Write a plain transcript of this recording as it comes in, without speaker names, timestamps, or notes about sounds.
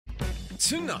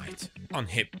Tonight on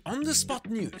Hip on the Spot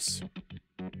News,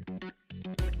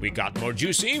 we got more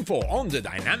juicy info on the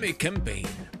dynamic campaign.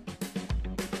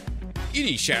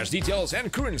 ED shares details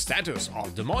and current status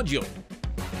of the module.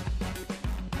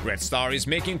 Redstar is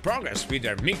making progress with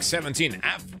their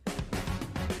MIG-17F.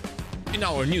 In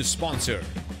our new sponsor,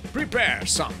 prepare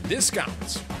some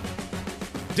discounts.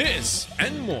 This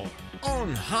and more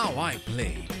on How I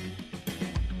Play.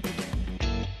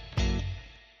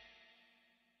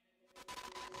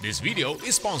 This video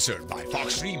is sponsored by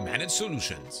Fox3 Managed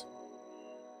Solutions.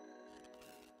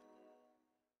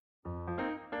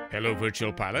 Hello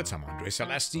virtual pilots, I'm Andre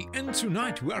Celesti, and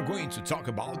tonight we are going to talk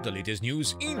about the latest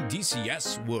news in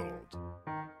DCS world.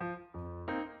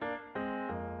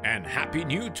 And happy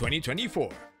new 2024!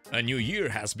 A new year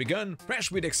has begun, fresh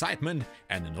with excitement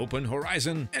and an open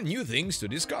horizon and new things to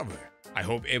discover. I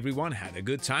hope everyone had a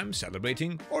good time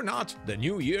celebrating, or not, the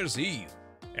New Year's Eve.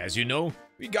 As you know,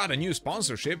 we got a new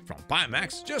sponsorship from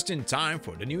PIMAX just in time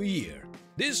for the new year.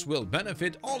 This will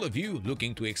benefit all of you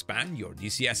looking to expand your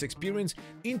DCS experience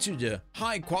into the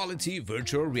high-quality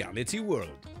virtual reality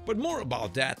world. But more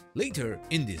about that later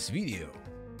in this video.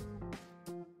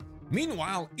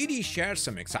 Meanwhile, ED shares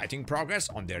some exciting progress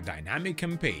on their dynamic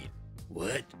campaign.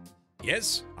 What?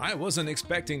 Yes, I wasn't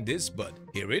expecting this, but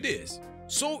here it is.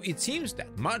 So it seems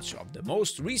that much of the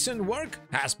most recent work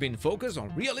has been focused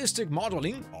on realistic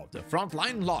modeling of the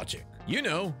frontline logic. You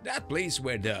know, that place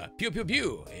where the pew pew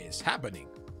pew is happening.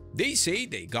 They say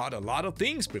they got a lot of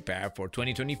things prepared for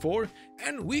 2024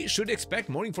 and we should expect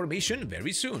more information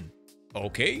very soon.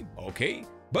 Okay,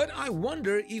 but I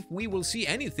wonder if we will see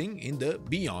anything in the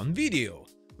Beyond video,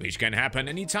 which can happen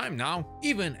anytime now,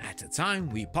 even at the time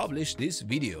we publish this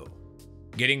video.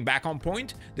 Getting back on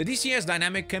point, the DCS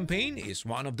dynamic campaign is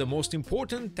one of the most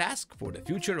important tasks for the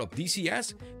future of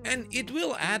DCS, and it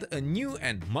will add a new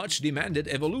and much demanded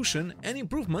evolution and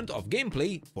improvement of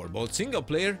gameplay for both single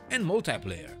player and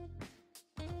multiplayer.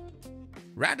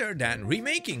 Rather than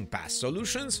remaking past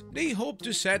solutions, they hope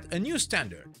to set a new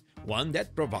standard, one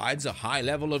that provides a high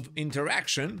level of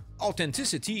interaction,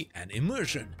 authenticity, and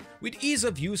immersion, with ease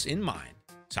of use in mind.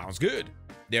 Sounds good.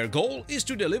 Their goal is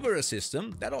to deliver a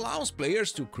system that allows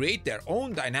players to create their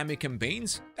own dynamic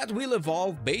campaigns that will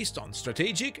evolve based on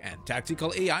strategic and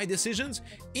tactical AI decisions,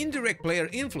 indirect player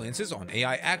influences on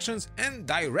AI actions, and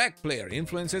direct player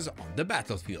influences on the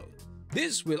battlefield.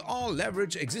 This will all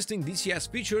leverage existing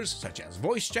DCS features such as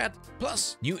voice chat,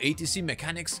 plus new ATC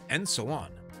mechanics, and so on.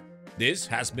 This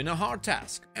has been a hard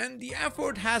task, and the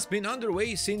effort has been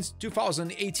underway since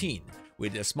 2018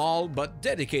 with a small but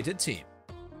dedicated team.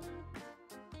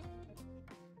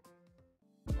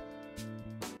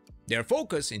 Their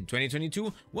focus in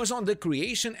 2022 was on the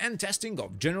creation and testing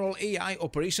of general AI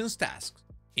operations tasks.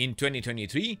 In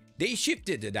 2023, they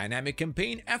shifted the dynamic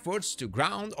campaign efforts to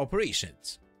ground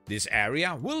operations. This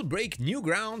area will break new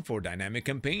ground for dynamic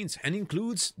campaigns and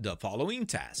includes the following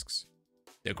tasks: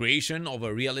 the creation of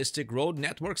a realistic road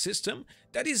network system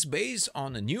that is based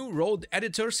on a new road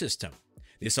editor system.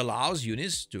 This allows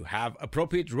units to have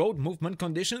appropriate road movement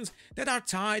conditions that are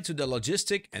tied to the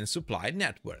logistic and supply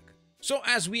network. So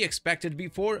as we expected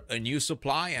before, a new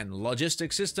supply and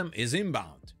logistic system is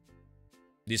inbound.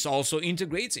 This also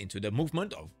integrates into the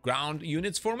movement of ground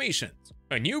units formations.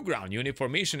 A new ground unit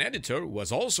formation editor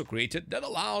was also created that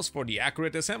allows for the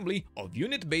accurate assembly of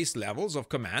unit-based levels of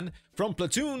command from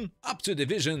platoon up to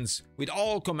divisions, with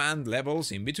all command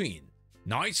levels in between.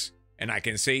 Nice, and I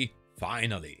can say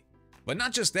finally. But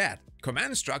not just that,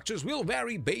 command structures will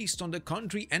vary based on the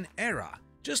country and era,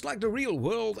 just like the real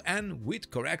world and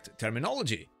with correct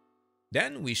terminology.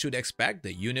 Then we should expect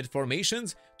the unit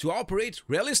formations to operate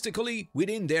realistically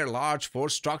within their large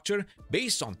force structure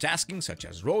based on tasking such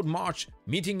as road march,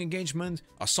 meeting engagement,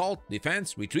 assault,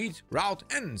 defense, retreat, route,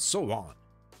 and so on.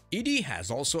 ED has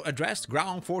also addressed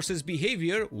ground forces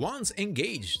behavior once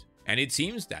engaged, and it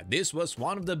seems that this was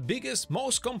one of the biggest,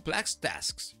 most complex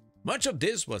tasks. Much of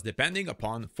this was depending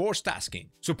upon force tasking,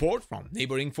 support from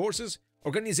neighboring forces,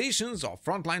 organizations of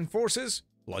frontline forces,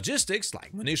 logistics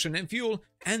like munition and fuel,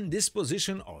 and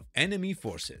disposition of enemy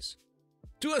forces.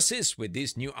 To assist with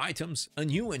these new items, a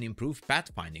new and improved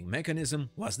pathfinding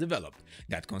mechanism was developed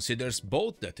that considers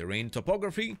both the terrain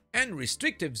topography and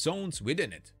restrictive zones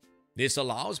within it. This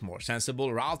allows more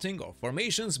sensible routing of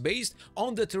formations based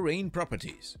on the terrain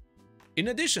properties. In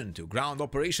addition to ground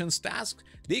operations tasks,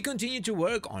 they continue to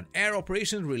work on air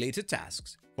operations related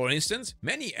tasks. For instance,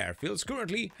 many airfields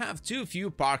currently have too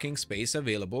few parking space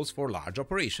available for large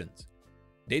operations.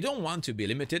 They don't want to be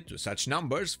limited to such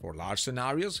numbers for large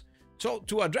scenarios, so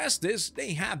to address this,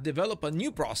 they have developed a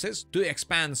new process to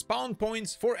expand spawn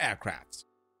points for aircrafts.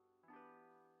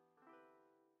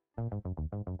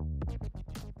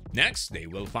 Next, they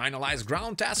will finalize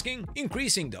ground tasking,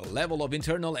 increasing the level of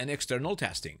internal and external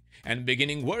testing, and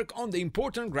beginning work on the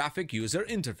important graphic user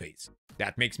interface.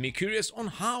 That makes me curious on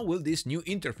how will this new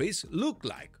interface look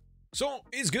like. So,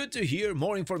 it's good to hear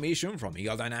more information from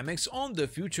Eagle Dynamics on the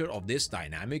future of this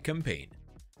dynamic campaign.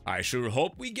 I sure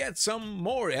hope we get some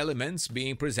more elements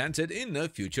being presented in a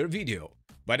future video.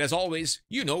 But as always,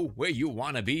 you know where you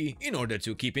wanna be in order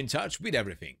to keep in touch with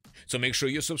everything. So make sure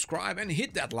you subscribe and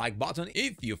hit that like button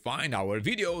if you find our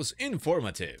videos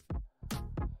informative.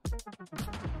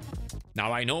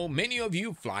 Now I know many of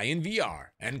you fly in VR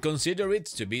and consider it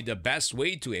to be the best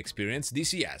way to experience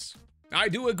DCS. I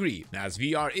do agree, as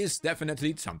VR is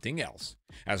definitely something else,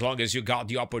 as long as you got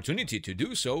the opportunity to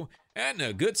do so and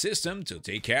a good system to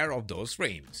take care of those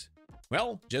frames.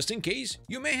 Well, just in case,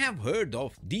 you may have heard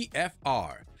of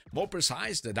DFR, more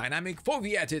precise, the dynamic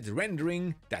foveated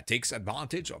rendering that takes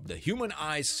advantage of the human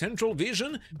eye's central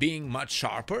vision being much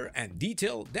sharper and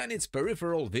detailed than its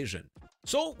peripheral vision.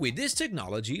 So, with this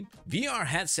technology, VR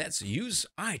headsets use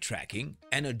eye tracking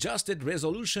and adjusted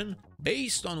resolution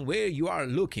based on where you are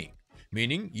looking,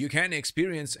 meaning you can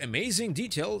experience amazing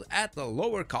detail at a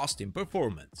lower cost in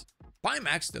performance.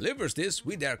 PIMAX delivers this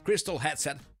with their Crystal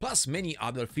headset plus many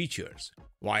other features.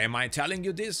 Why am I telling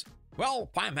you this? Well,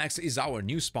 PIMAX is our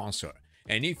new sponsor,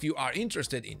 and if you are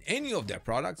interested in any of their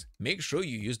products, make sure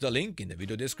you use the link in the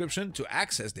video description to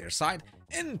access their site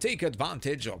and take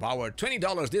advantage of our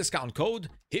 $20 discount code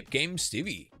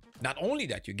hipgamestv. Not only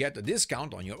that you get a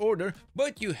discount on your order,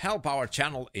 but you help our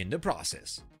channel in the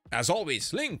process. As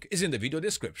always, link is in the video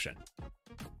description.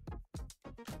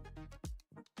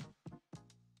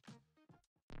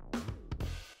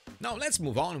 Now let's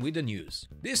move on with the news,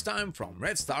 this time from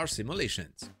Redstar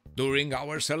Simulations. During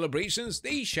our celebrations,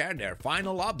 they shared their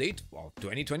final update of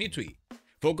 2023,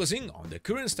 focusing on the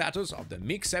current status of the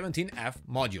MIG-17F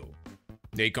module.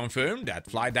 They confirmed that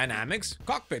flight dynamics,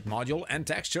 cockpit module and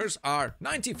textures are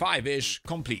 95-ish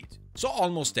complete, so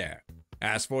almost there.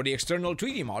 As for the external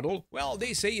 3D model, well,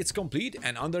 they say it's complete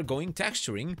and undergoing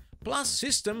texturing, plus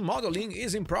system modeling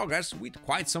is in progress with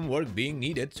quite some work being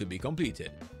needed to be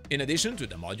completed. In addition to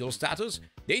the module status,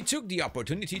 they took the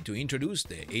opportunity to introduce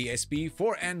the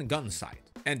ASP-4N gun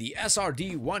sight and the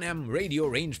SRD-1M radio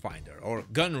rangefinder or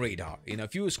gun radar in a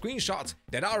few screenshots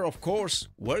that are of course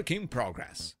work in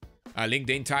progress. I'll link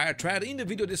the entire thread in the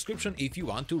video description if you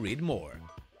want to read more.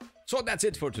 So that's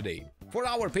it for today. For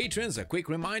our patrons, a quick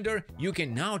reminder, you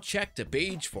can now check the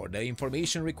page for the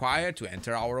information required to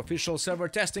enter our official server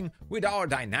testing with our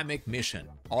dynamic mission.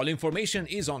 All information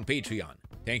is on Patreon.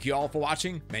 Thank you all for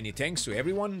watching, many thanks to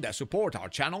everyone that support our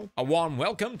channel, a warm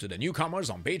welcome to the newcomers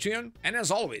on Patreon, and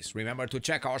as always, remember to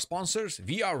check our sponsors,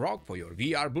 VR Rock for your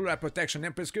VR Blu-ray protection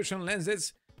and prescription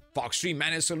lenses, Fox3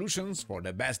 Managed Solutions for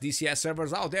the best DCS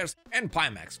servers out there, and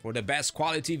PIMAX for the best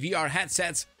quality VR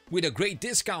headsets with a great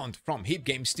discount from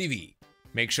hipgamestv.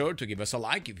 Make sure to give us a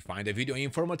like if you find the video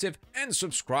informative and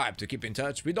subscribe to keep in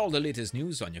touch with all the latest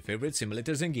news on your favorite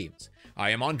simulators and games.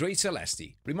 I am Andre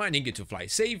Celesti, reminding you to fly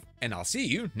safe, and I'll see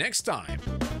you next time.